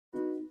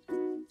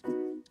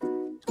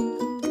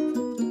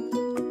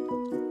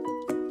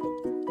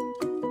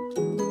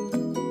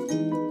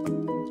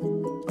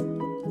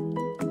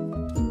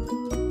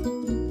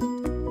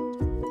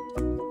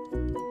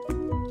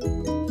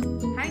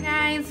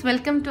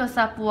welcome to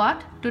Asapuart.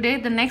 Today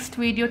the next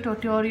video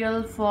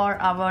tutorial for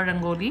our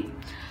rangoli.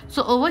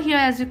 So over here,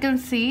 as you can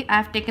see, I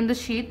have taken the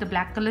sheet, the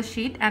black color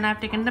sheet, and I have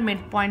taken the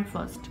midpoint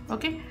first.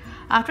 Okay,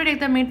 after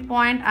taking the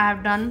midpoint, I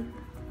have done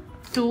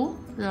two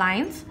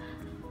lines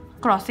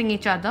crossing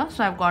each other,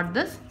 so I've got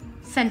this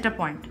center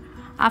point.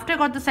 After I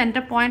got the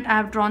center point, I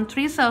have drawn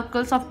three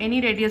circles of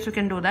any radius. You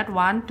can do that,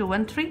 1, 2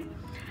 and 3,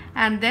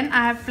 and then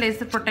I have placed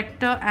the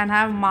protector and I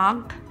have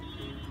marked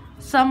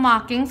some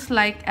markings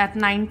like at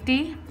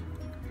 90,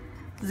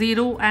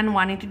 0 and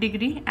 180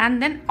 degree, and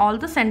then all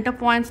the center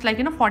points like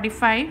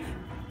 45,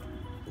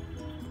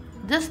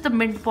 just the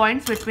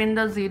midpoints between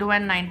the 0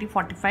 and 90,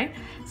 45,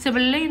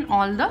 similarly in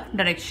all the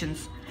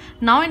directions.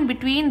 Now in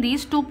between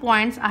these 2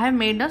 points I have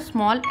made a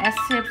small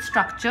S-shaped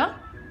structure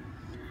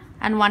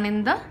and one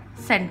in the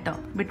center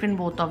between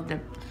both of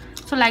them.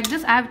 So like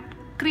this I have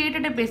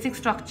created a basic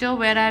structure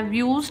where I have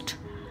used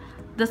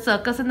the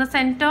circus in the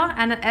center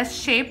and an S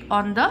shape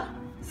on the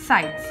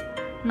sides.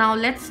 Now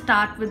let's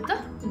start with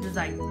the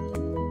design.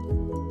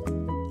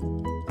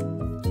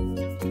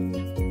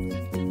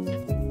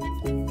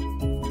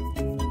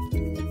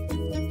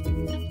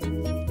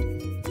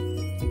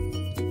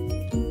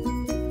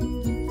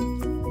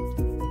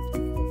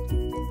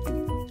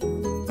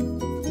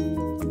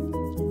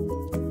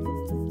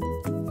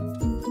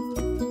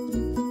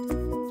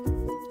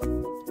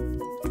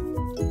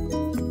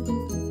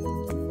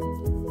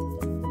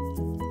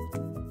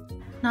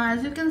 Now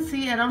as you can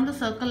see, around the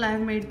circle I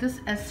have made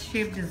this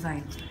S-shaped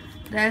design.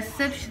 The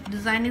S-shaped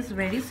design is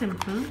very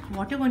simple.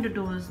 What you're going to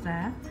do is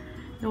that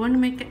you're going to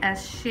make an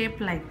S shape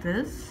like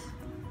this.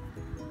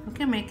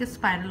 Okay, make a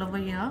spiral over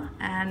here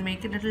and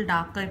make it a little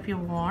darker if you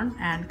want,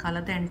 and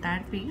color the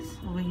entire piece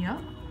over here.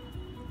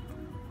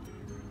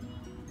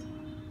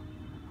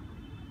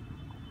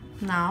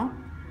 Now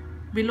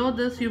below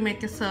this you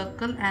make a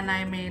circle, and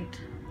I made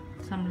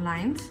some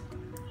lines,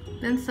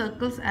 then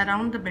circles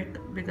around the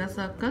bigger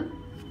circle.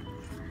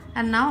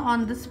 And now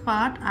on this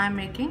part I am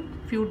making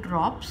few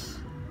drops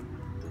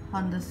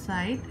on this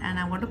side, and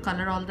I want to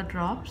color all the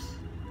drops.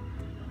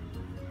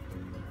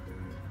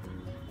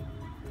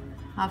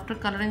 After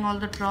coloring all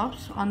the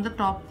drops on the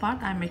top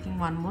part, I am making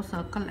one more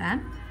circle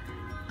and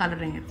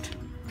coloring it,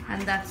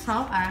 and that's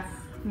how I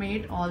have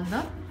made all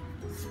the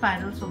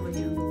spirals over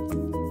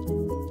here.